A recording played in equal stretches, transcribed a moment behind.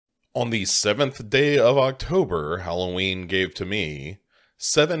On the 7th day of October, Halloween gave to me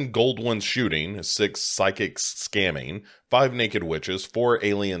 7 gold ones shooting, 6 psychics scamming, 5 naked witches, 4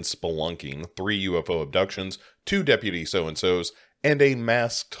 aliens spelunking, 3 UFO abductions, 2 deputy so-and-sos, and a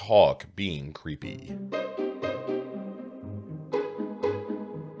masked hawk being creepy.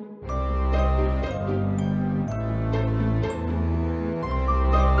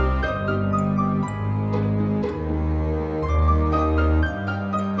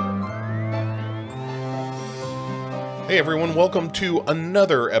 Hey everyone, welcome to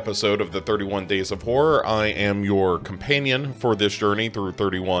another episode of the 31 Days of Horror. I am your companion for this journey through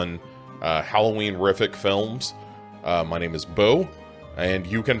 31 Halloween-rific films. My name is Bo, and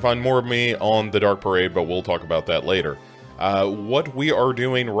you can find more of me on The Dark Parade, but we'll talk about that later. What we are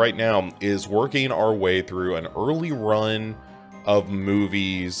doing right now is working our way through an early run of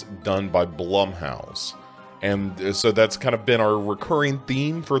movies done by Blumhouse. And so that's kind of been our recurring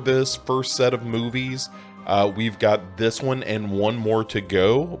theme for this first set of movies. We've got this one and one more to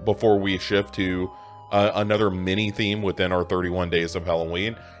go before we shift to another mini theme within our 31 Days of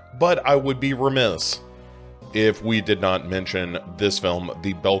Halloween. But I would be remiss if we did not mention this film,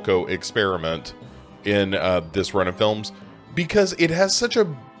 The Belko Experiment, in this run of films, because it has such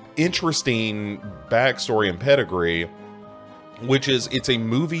a interesting backstory and pedigree, which is it's a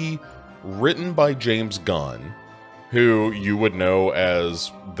movie written by James Gunn, who you would know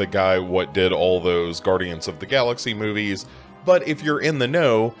as the guy what did all those Guardians of the Galaxy movies. But if you're in the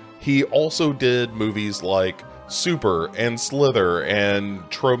know, he also did movies like Super and Slither and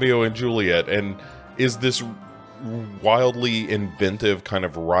Romeo and Juliet, and is this wildly inventive kind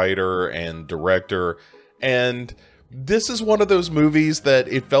of writer and director. And this is one of those movies that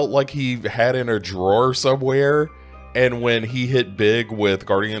it felt like he had in a drawer somewhere. And when he hit big with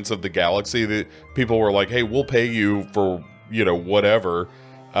Guardians of the Galaxy, the people were like, hey, we'll pay you for, whatever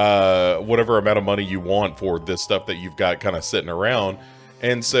amount of money you want for this stuff that you've got kind of sitting around.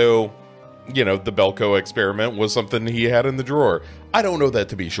 And so, the Belko Experiment was something he had in the drawer. I don't know that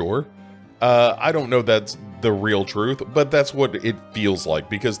to be sure. I don't know that's the real truth, but that's what it feels like,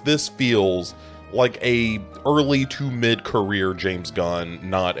 because this feels like a early to mid-career James Gunn,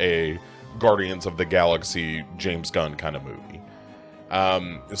 not a Guardians of the Galaxy James Gunn kind of movie.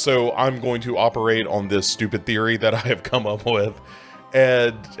 So I'm going to operate on this stupid theory that I have come up with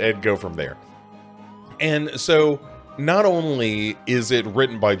and go from there. And so not only is it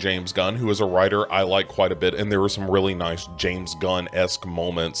written by James Gunn, who is a writer I like quite a bit, and there were some really nice James Gunn-esque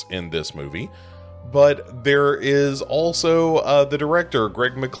moments in this movie, but there is also the director,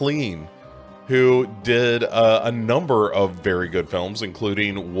 Greg McLean, who did a number of very good films,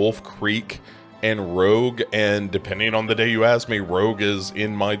 including Wolf Creek and Rogue. And depending on the day you ask me, Rogue is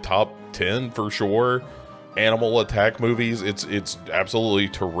in my top 10 for sure. Animal Attack movies, it's absolutely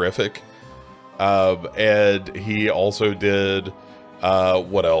terrific. And he also did,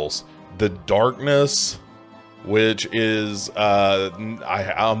 what else? The Darkness, which is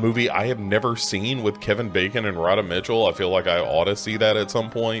a movie I have never seen with Kevin Bacon and Radha Mitchell. I feel like I ought to see that at some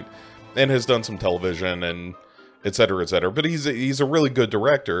point. And has done some television and et cetera, et cetera. But he's a really good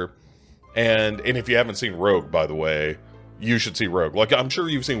director. And if you haven't seen Rogue, by the way, you should see Rogue. Like, I'm sure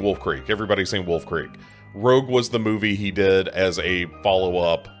you've seen Wolf Creek. Everybody's seen Wolf Creek. Rogue was the movie he did as a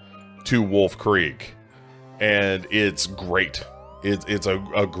follow-up to Wolf Creek. And it's great. It's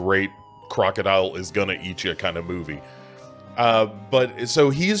a great crocodile is gonna eat you kind of movie. But so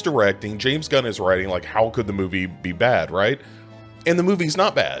he's directing. James Gunn is writing. Like, how could the movie be bad, right? And the movie's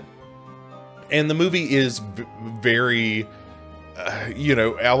not bad. And the movie is very,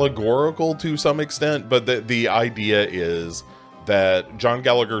 allegorical to some extent, but the idea is that John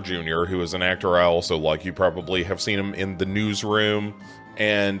Gallagher Jr., who is an actor I also like, you probably have seen him in The Newsroom,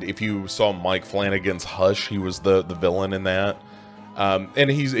 and if you saw Mike Flanagan's Hush, he was the villain in that, and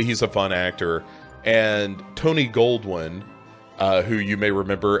he's a fun actor. And Tony Goldwyn, who you may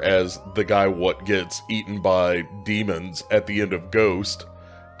remember as the guy what gets eaten by demons at the end of Ghost,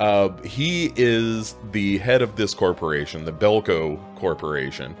 he is the head of this corporation, the Belko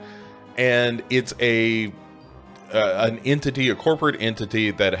Corporation, and it's an entity, a corporate entity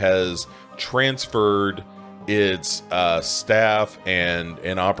that has transferred its staff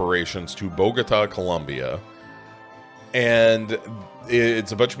and operations to Bogota, Colombia, and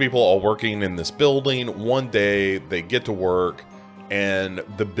it's a bunch of people all working in this building. One day they get to work and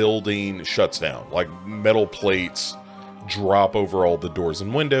the building shuts down, like metal plates drop over all the doors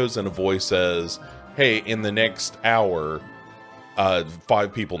and windows, and a voice says, hey, in the next hour,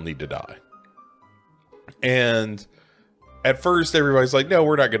 5 people need to die. And at first everybody's like, no,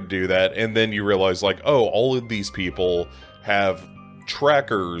 we're not going to do that. And then you realize, like, oh, all of these people have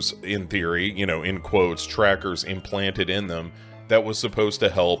trackers, in theory, you know, in quotes, trackers implanted in them that was supposed to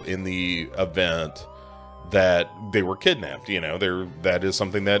help in the event that they were kidnapped. You know, that is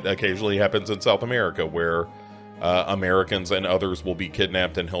something that occasionally happens in South America, where Americans and others will be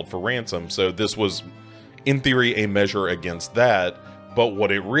kidnapped and held for ransom. So this was, in theory, a measure against that. But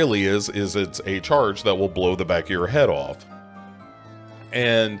what it really is it's a charge that will blow the back of your head off.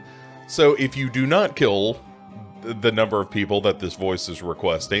 And so if you do not kill the number of people that this voice is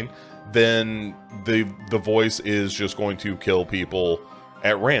requesting, then the voice is just going to kill people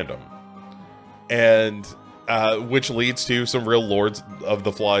at random. And which leads to some real Lords of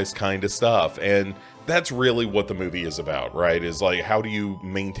the Flies kind of stuff. And that's really what the movie is about, right? Is like, how do you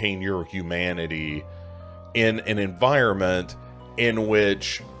maintain your humanity in an environment in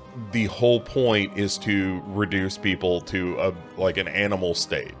which the whole point is to reduce people to like an animal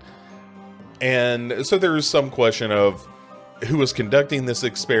state. And so there's some question of who is conducting this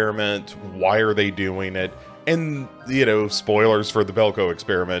experiment, why are they doing it, and, you know, spoilers for the Belko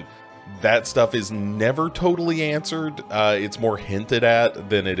Experiment, that stuff is never totally answered. It's more hinted at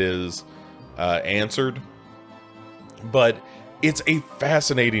than it is answered. But it's a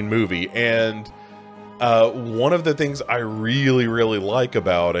fascinating movie, and one of the things I really, really like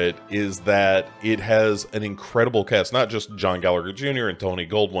about it is that it has an incredible cast, not just John Gallagher Jr. and Tony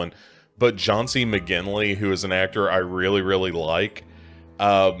Goldwyn, but John C. McGinley, who is an actor I really, really like.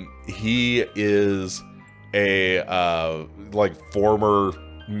 He is a like former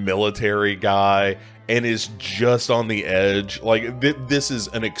military guy and is just on the edge. Like this is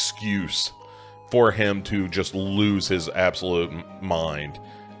an excuse for him to just lose his absolute mind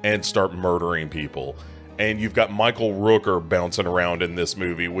and start murdering people. And you've got Michael Rooker bouncing around in this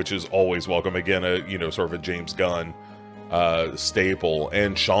movie, which is always welcome. Again, sort of a James Gunn staple.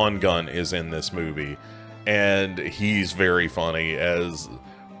 And Sean Gunn is in this movie, and he's very funny as,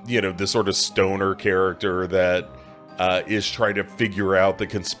 you know, this sort of stoner character that is trying to figure out the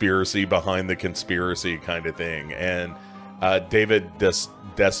conspiracy behind the conspiracy kind of thing. And David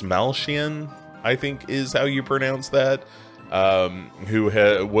Desmalchian, I think is how you pronounce that, who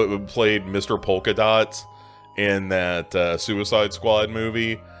played Mr. Polka Dots in that Suicide Squad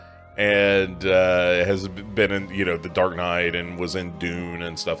movie, and has been in, you know, The Dark Knight and was in Dune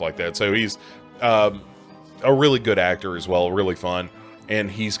and stuff like that. So he's a really good actor as well, really fun,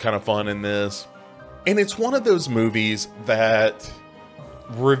 and he's kind of fun in this. And it's one of those movies that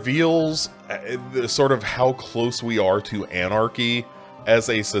reveals sort of how close we are to anarchy as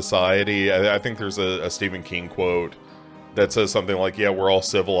a society. I think there's a Stephen King quote that says something like, yeah, we're all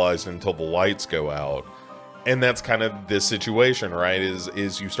civilized until the lights go out. And that's kind of this situation, right?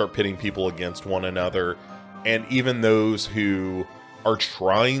 Is you start pitting people against one another. And even those who are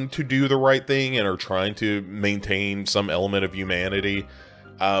trying to do the right thing and are trying to maintain some element of humanity,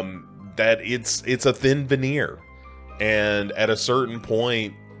 that it's a thin veneer. And at a certain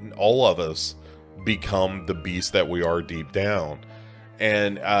point, all of us become the beast that we are deep down.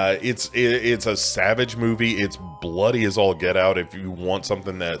 And it's a savage movie. It's bloody as all get out. If you want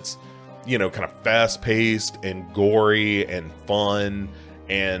something that's, you know, kind of fast-paced and gory and fun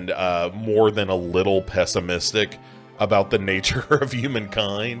and more than a little pessimistic about the nature of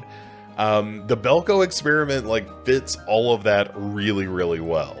humankind, the Belko Experiment like fits all of that really, really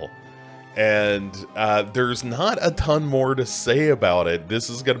well. And there's not a ton more to say about it. This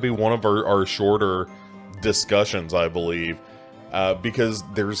is going to be one of our shorter discussions, I believe, because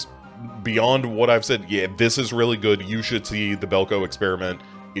there's, beyond what I've said, yeah, this is really good. You should see the Belko Experiment.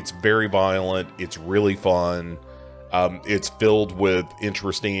 It's very violent. It's really fun. It's filled with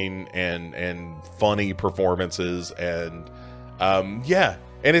interesting and funny performances. And yeah,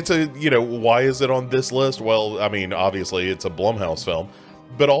 and it's a, you know, why is it on this list? Well, I mean, obviously it's a Blumhouse film,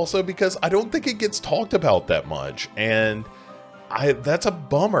 but also because I don't think it gets talked about that much. And that's a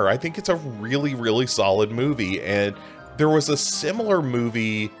bummer. I think it's a really, really solid movie. And there was a similar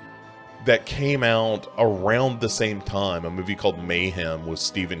movie that came out around the same time, a movie called Mayhem with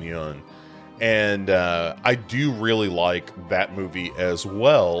Steven Yeun. And I do really like that movie as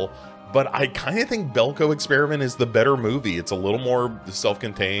well, but I kind of think Belko Experiment is the better movie. It's a little more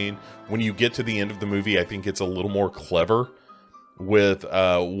self-contained. When you get to the end of the movie, I think it's a little more clever with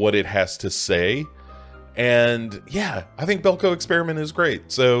what it has to say. And yeah, I think Belko Experiment is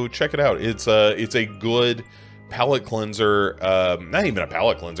great. So check it out. It's a good palate cleanser, not even a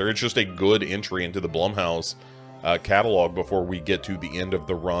palate cleanser, it's just a good entry into the Blumhouse catalog before we get to the end of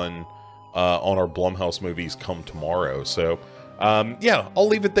the run on our Blumhouse movies come tomorrow. So yeah, I'll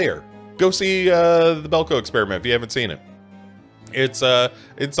leave it there. Go see the Belko Experiment if you haven't seen it. It's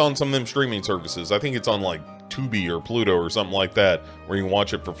on some of them streaming services. I think it's on like Tubi or Pluto or something like that, where you can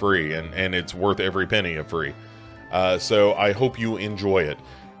watch it for free, and it's worth every penny of free. So I hope you enjoy it.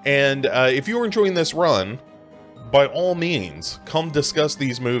 And if you're enjoying this run, by all means, come discuss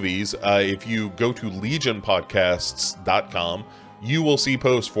these movies. If you go to legionpodcasts.com, you will see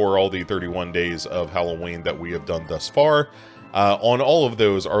posts for all the 31 days of Halloween that we have done thus far. On all of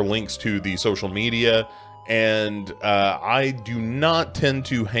those are links to the social media, and I do not tend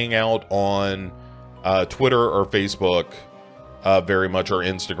to hang out on Twitter or Facebook very much, or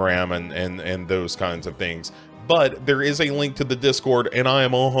Instagram and those kinds of things. But there is a link to the Discord, and I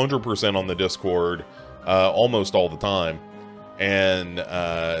am 100% on the Discord almost all the time. And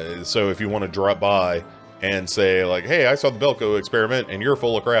so if you want to drop by and say, like, hey, I saw the Belko Experiment, and you're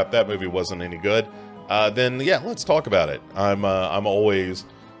full of crap, that movie wasn't any good, then yeah, let's talk about it. I'm always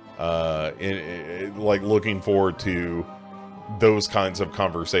like looking forward to those kinds of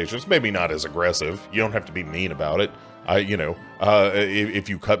conversations. Maybe not as aggressive. You don't have to be mean about it. If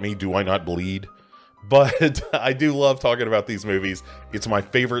you cut me, do I not bleed? But I do love talking about these movies. It's my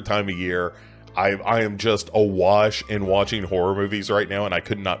favorite time of year. I am just awash in watching horror movies right now, and I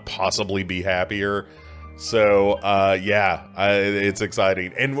could not possibly be happier. So, yeah, it's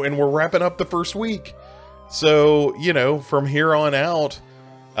exciting. And we're wrapping up the first week. So, you know, from here on out,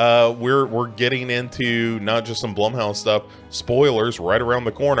 we're getting into not just some Blumhouse stuff. Spoilers, right around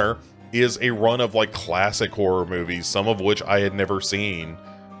the corner is a run of like classic horror movies, some of which I had never seen,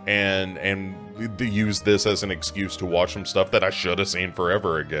 and use this as an excuse to watch some stuff that I should have seen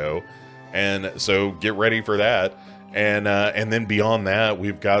forever ago. And so get ready for that. And then beyond that,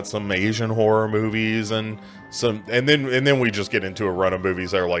 we've got some Asian horror movies and then we just get into a run of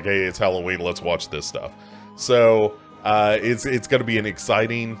movies that are like, hey, it's Halloween, let's watch this stuff. So it's going to be an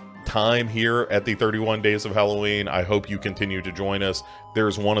exciting time here at the 31 Days of Halloween. I hope you continue to join us.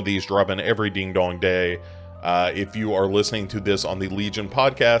 There's one of these dropping every ding dong day. If you are listening to this on the Legion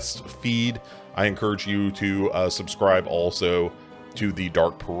podcast feed, I encourage you to subscribe also to the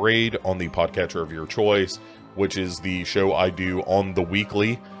Dark Parade on the podcatcher of your choice, which is the show I do on the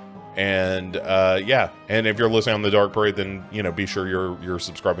weekly. And yeah, and if you're listening on the Dark Parade, then, you know, be sure you're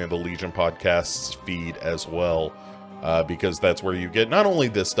subscribing to the Legion podcasts feed as well, because that's where you get not only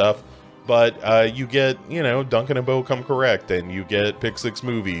this stuff, but you get, you know, Duncan and Bo Come Correct, and you get Pick 6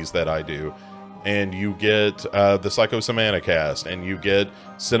 movies that I do, and you get the Psychosomaticast, and you get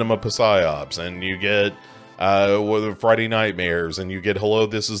Cinema Psyops, and you get Friday Nightmares, and you get Hello,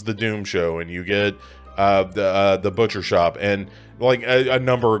 This is the Doom Show, and you get the Butcher Shop, and like a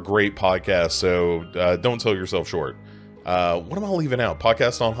number of great podcasts. So don't sell yourself short. What am I leaving out?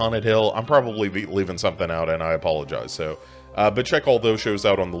 Podcast on Haunted Hill. I'm probably leaving something out, and I apologize. So but check all those shows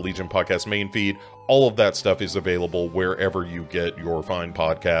out on the Legion podcast main feed. All of that stuff is available wherever you get your fine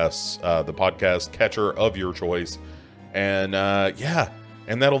podcasts, the podcast catcher of your choice. And yeah,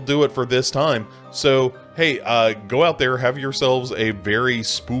 and that'll do it for this time. So hey, go out there, have yourselves a very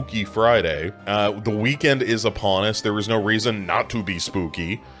spooky Friday. The weekend is upon us. There is no reason not to be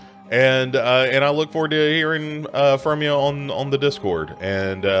spooky. And I look forward to hearing from you on the Discord,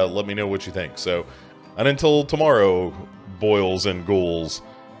 and let me know what you think. So, and until tomorrow, boils and ghouls,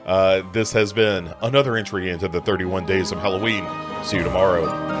 this has been another entry into the 31 Days of Halloween. See you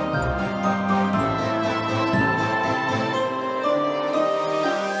tomorrow.